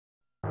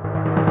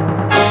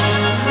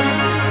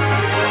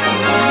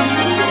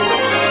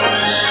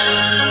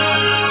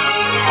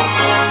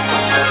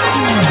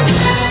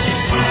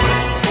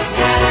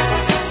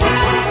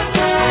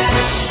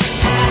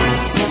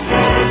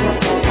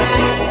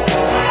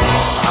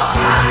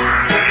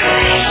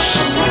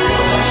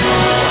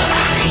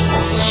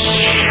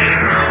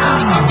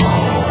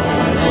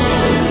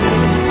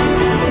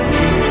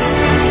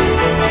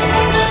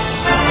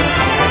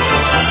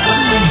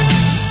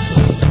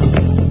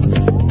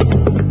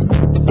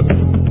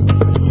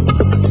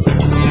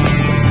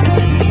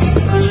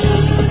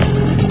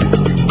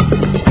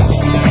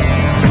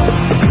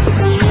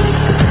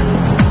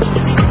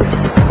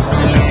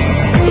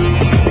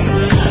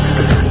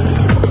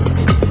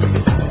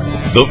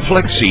The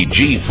Flexi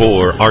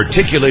G4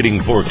 articulating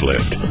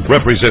forklift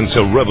represents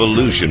a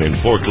revolution in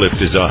forklift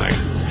design.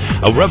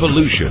 A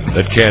revolution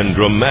that can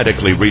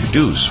dramatically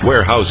reduce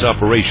warehouse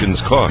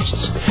operations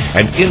costs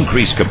and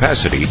increase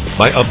capacity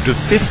by up to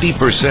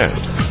 50%.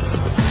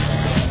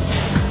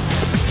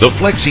 The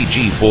Flexi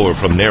G4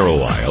 from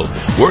narrow aisle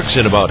works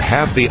in about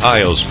half the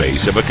aisle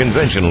space of a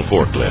conventional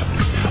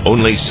forklift,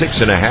 only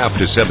 6.5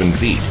 to 7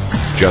 feet,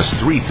 just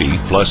 3 feet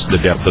plus the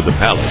depth of the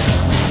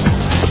pallet.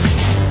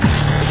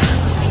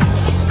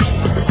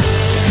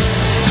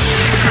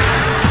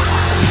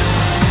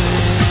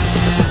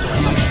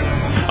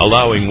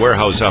 Allowing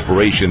warehouse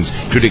operations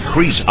to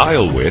decrease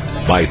aisle width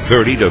by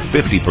 30 to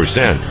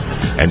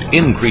 50% and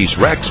increase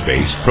rack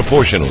space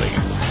proportionally.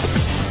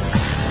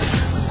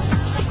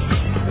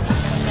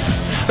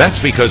 That's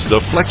because the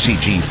Flexi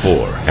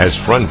G4 has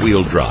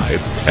front-wheel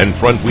drive and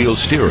front-wheel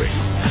steering,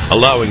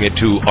 allowing it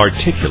to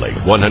articulate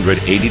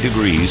 180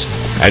 degrees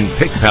and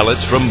pick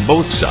pallets from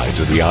both sides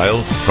of the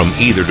aisle from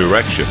either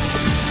direction.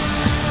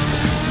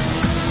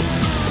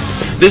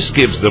 This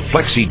gives the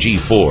Flexi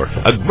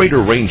G4 a greater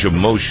range of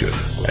motion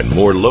and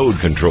more load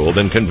control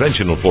than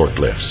conventional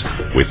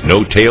forklifts, with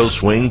no tail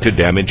swing to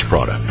damage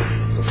product.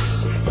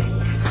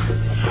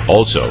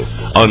 Also,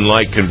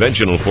 unlike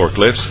conventional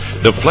forklifts,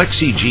 the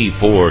Flexi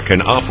G4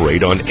 can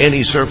operate on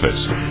any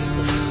surface,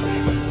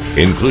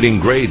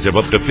 including grades of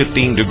up to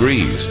 15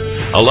 degrees,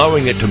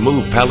 allowing it to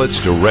move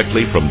pallets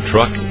directly from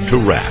truck to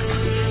rack,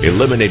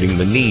 eliminating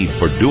the need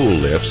for dual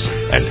lifts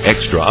and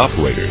extra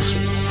operators.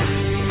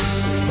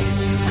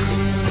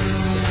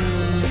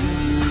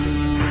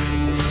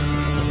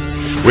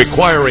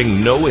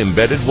 Requiring no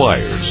embedded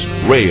wires,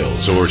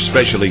 rails, or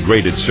specially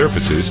graded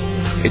surfaces,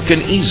 it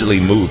can easily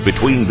move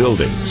between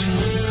buildings.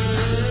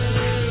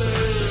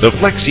 The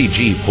Flexi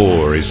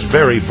G4 is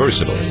very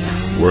versatile,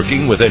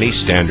 working with any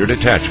standard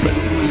attachment.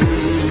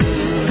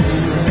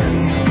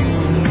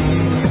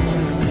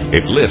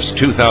 It lifts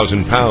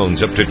 2,000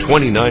 pounds up to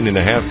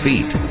 29.5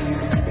 feet.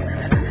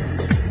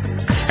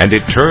 And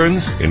it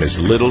turns in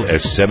as little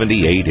as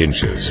 78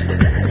 inches.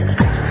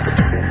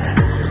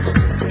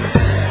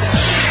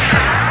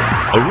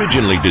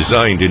 Originally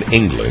designed in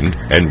England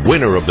and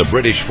winner of the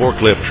British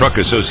Forklift Truck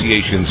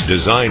Association's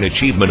Design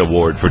Achievement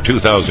Award for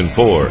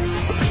 2004,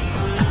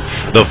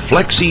 the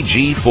Flexi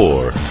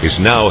G4 is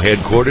now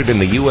headquartered in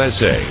the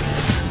USA.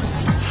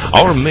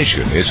 Our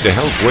mission is to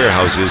help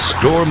warehouses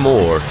store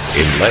more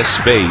in less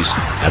space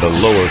at a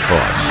lower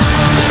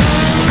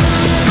cost.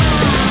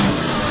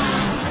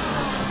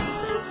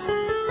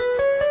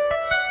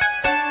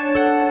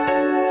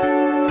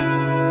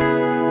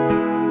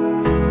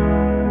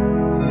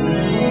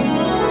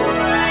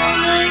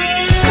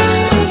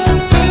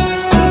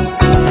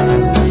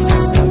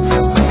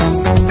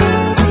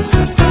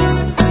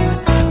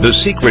 The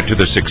secret to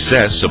the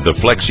success of the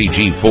Flexi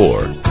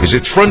G4 is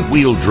its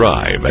front-wheel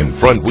drive and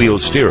front-wheel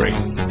steering.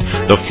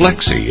 The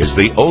Flexi is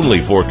the only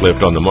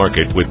forklift on the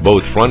market with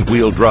both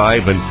front-wheel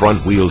drive and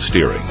front-wheel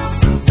steering.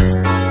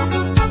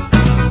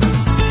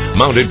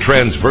 Mounted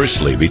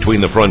transversely between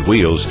the front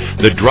wheels,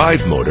 the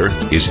drive motor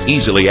is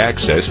easily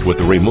accessed with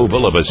the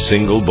removal of a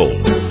single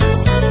bolt.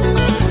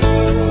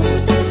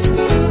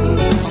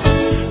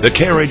 The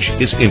carriage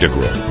is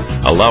integral,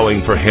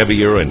 allowing for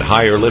heavier and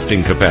higher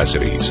lifting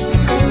capacities.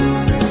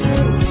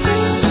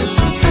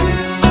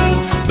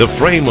 The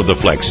frame of the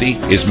Flexi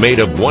is made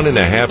of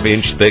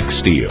 1.5-inch thick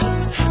steel,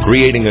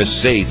 creating a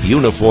safe,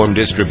 uniform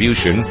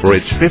distribution for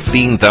its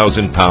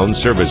 15,000-pound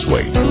service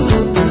weight.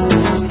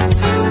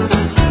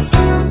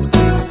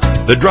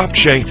 The drop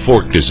shank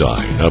fork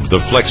design of the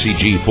Flexi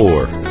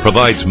G4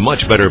 provides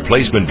much better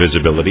placement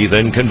visibility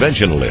than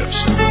conventional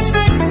lifts.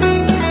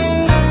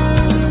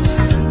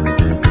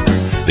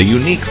 The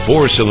unique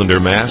 4-cylinder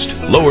mast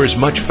lowers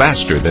much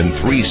faster than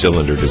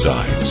 3-cylinder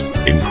designs,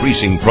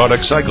 increasing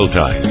product cycle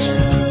times.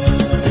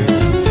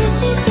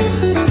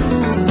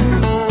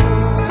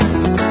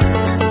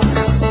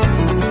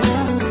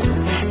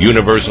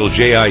 Universal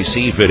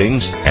JIC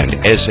fittings and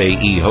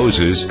SAE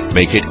hoses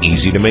make it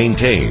easy to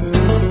maintain.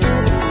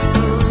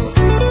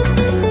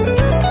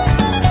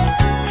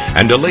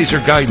 And a laser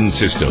guidance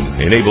system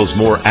enables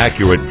more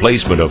accurate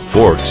placement of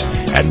forks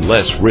and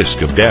less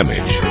risk of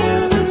damage.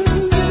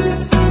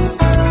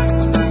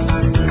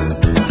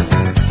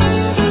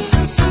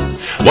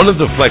 One of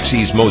the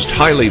Flexi's most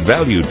highly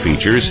valued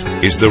features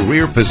is the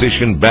rear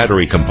position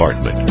battery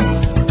compartment.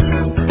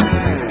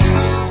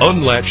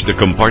 Unlatch the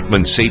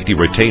compartment safety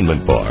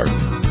retainment bar,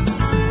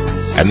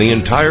 and the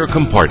entire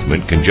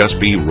compartment can just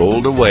be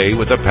rolled away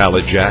with a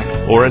pallet jack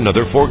or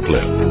another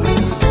forklift.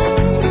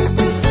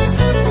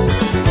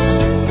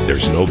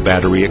 There's no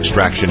battery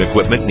extraction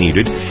equipment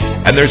needed,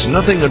 and there's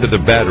nothing under the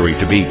battery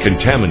to be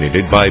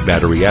contaminated by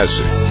battery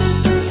acid.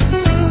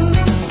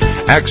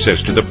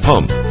 Access to the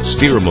pump,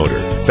 steer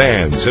motor,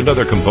 fans, and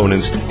other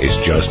components is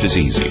just as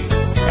easy,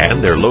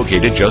 and they're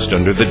located just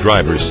under the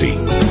driver's seat.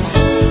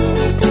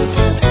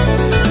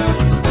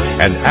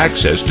 And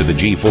access to the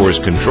G4's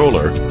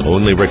controller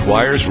only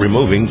requires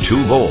removing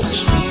 2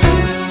 bolts.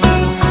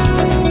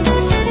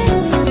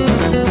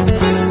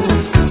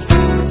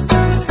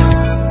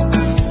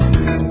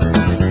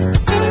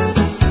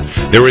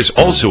 There is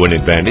also an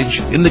advantage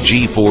in the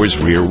G4's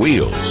rear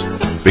wheels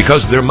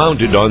because they're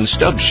mounted on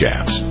stub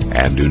shafts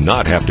and do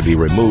not have to be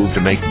removed to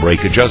make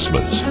brake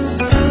adjustments.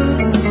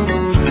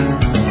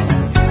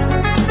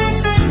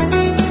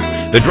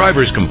 The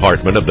driver's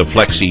compartment of the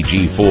Flexi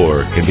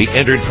G4 can be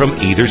entered from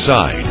either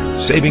side,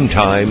 saving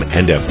time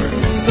and effort.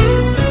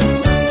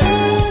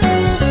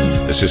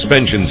 The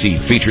suspension seat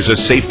features a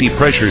safety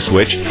pressure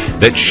switch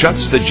that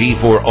shuts the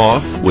G4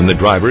 off when the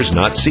driver's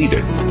not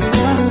seated.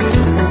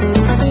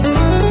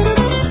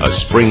 A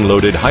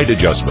spring-loaded height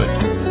adjustment.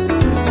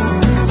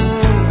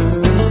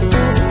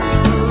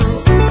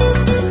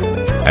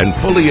 And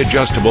fully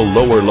adjustable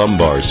lower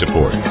lumbar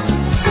support.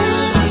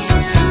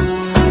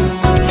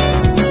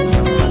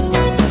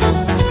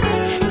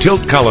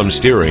 Tilt column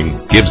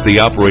steering gives the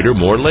operator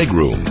more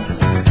legroom.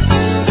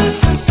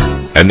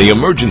 And the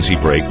emergency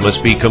brake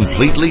must be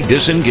completely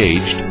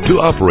disengaged to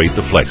operate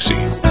the Flexi.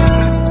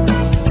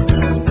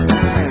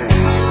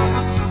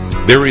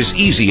 There is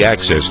easy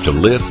access to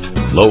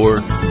lift,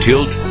 lower,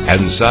 tilt, and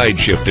side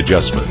shift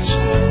adjustments.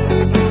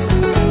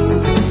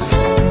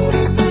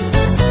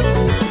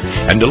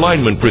 And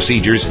alignment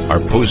procedures are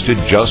posted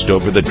just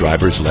over the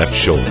driver's left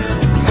shoulder.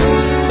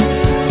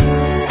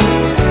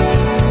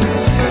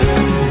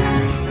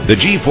 The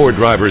G4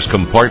 driver's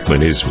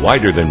compartment is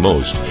wider than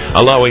most,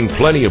 allowing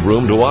plenty of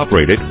room to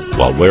operate it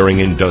while wearing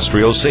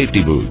industrial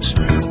safety boots.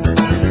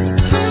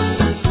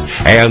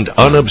 And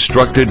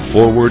unobstructed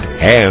forward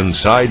and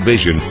side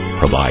vision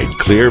provide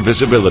clear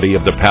visibility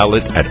of the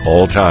pallet at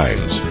all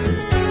times.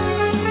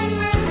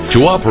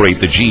 To operate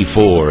the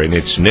G4 in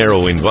its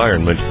narrow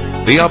environment,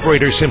 the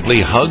operator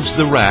simply hugs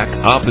the rack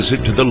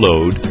opposite to the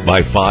load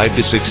by 5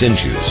 to 6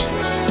 inches.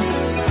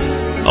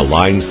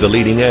 Aligns the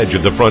leading edge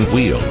of the front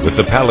wheel with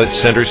the pallet's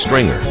center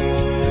stringer,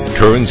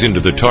 turns into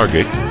the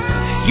target,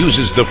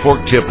 uses the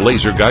fork tip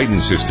laser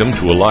guidance system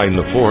to align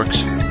the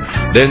forks,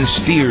 then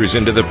steers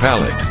into the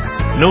pallet.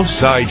 No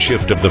side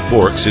shift of the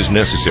forks is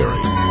necessary.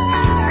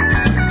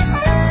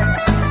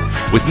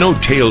 With no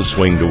tail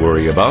swing to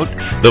worry about,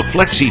 the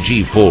Flexi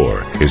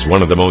G4 is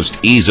one of the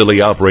most easily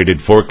operated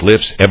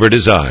forklifts ever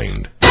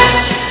designed.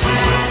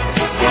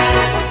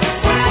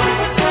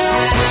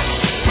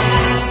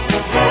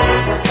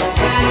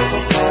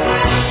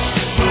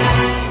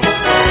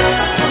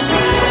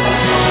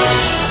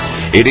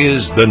 It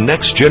is the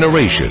next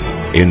generation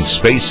in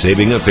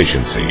space-saving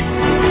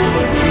efficiency.